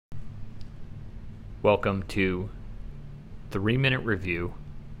Welcome to 3-Minute Review.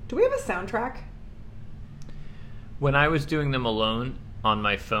 Do we have a soundtrack? When I was doing them alone on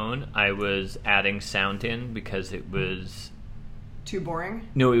my phone, I was adding sound in because it was... Too boring?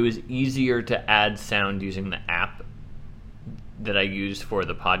 No, it was easier to add sound using the app that I use for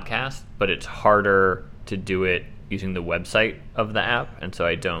the podcast, but it's harder to do it using the website of the app, and so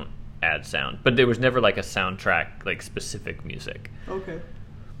I don't add sound. But there was never like a soundtrack, like specific music. Okay.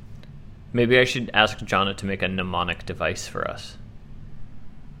 Maybe I should ask Jonna to make a mnemonic device for us.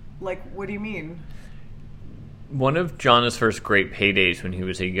 Like, what do you mean? One of Jonna's first great paydays when he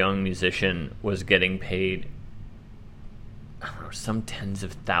was a young musician was getting paid, I don't know, some tens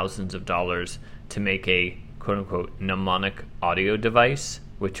of thousands of dollars to make a quote-unquote mnemonic audio device,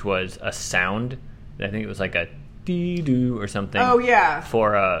 which was a sound. I think it was like a dee-doo or something. Oh, yeah.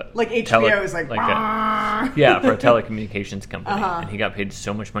 For a... Like HBO is like for a telecommunications company. And he got paid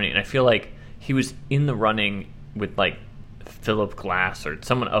so much money. And I feel like he was in the running with like Philip Glass or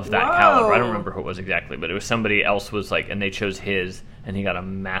someone of that caliber. I don't remember who it was exactly, but it was somebody else was like, and they chose his, and he got a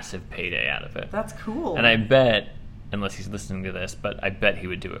massive payday out of it. That's cool. And I bet, unless he's listening to this, but I bet he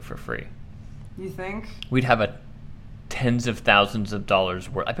would do it for free. You think? We'd have a tens of thousands of dollars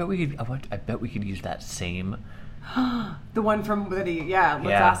worth. I bet we could use that same. The one from that let's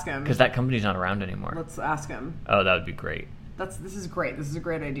ask him. Because that company's not around anymore. Let's ask him. Oh, that would be great. This is great. This is a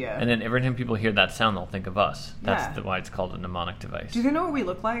great idea. And then every time people hear that sound, they'll think of us. That's why it's called a mnemonic device. Do they know what we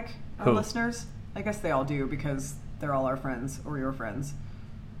look like, our Who? listeners? I guess they all do because they're all our friends or your friends.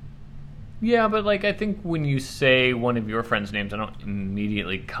 Yeah, but like I think when you say one of your friends' names, I don't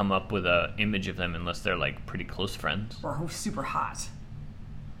immediately come up with an image of them unless they're like pretty close friends. Or who's super hot.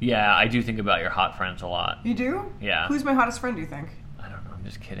 Yeah, I do think about your hot friends a lot. You do? Yeah. Who's my hottest friend, do you think? I don't know. I'm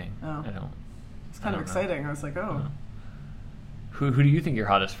just kidding. Oh. I don't. It's kind of exciting. I was like, oh. Who do you think your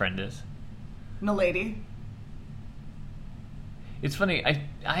hottest friend is? Nalady. It's funny.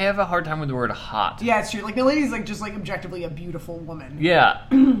 I have a hard time with the word hot. Yeah, it's true. Like, Nalady's like just like objectively a beautiful woman. Yeah.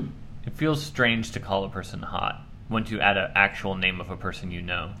 It feels strange to call a person hot once you add an actual name of a person you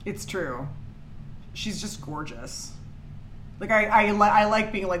know. It's true. She's just gorgeous. Like, I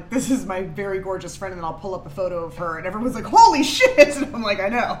like being like, this is my very gorgeous friend, and then I'll pull up a photo of her, and everyone's like, holy shit! And I'm like, I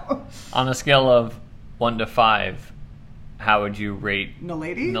know. On a scale of 1 to 5, how would you rate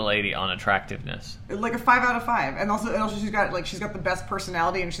Nalady on attractiveness? Like a 5 out of 5. And also she's got the best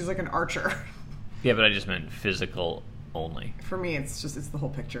personality, and she's like an archer. Yeah, but I just meant physical only. For me, it's the whole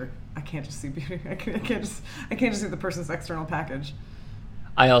picture. I can't just see beauty. I can't just see the person's external package.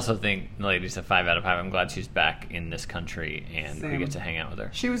 I also think Nalady's a 5 out of 5. I'm glad she's back in this country and we get to hang out with her.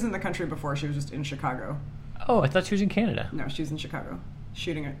 She was in the country before. She was just in Chicago. Oh, I thought she was in Canada. No, she was in Chicago,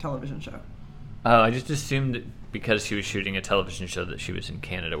 shooting a television show. Oh, I just assumed that because she was shooting a television show that she was in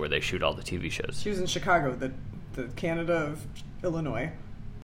Canada where they shoot all the TV shows. She was in Chicago, the Canada of Illinois.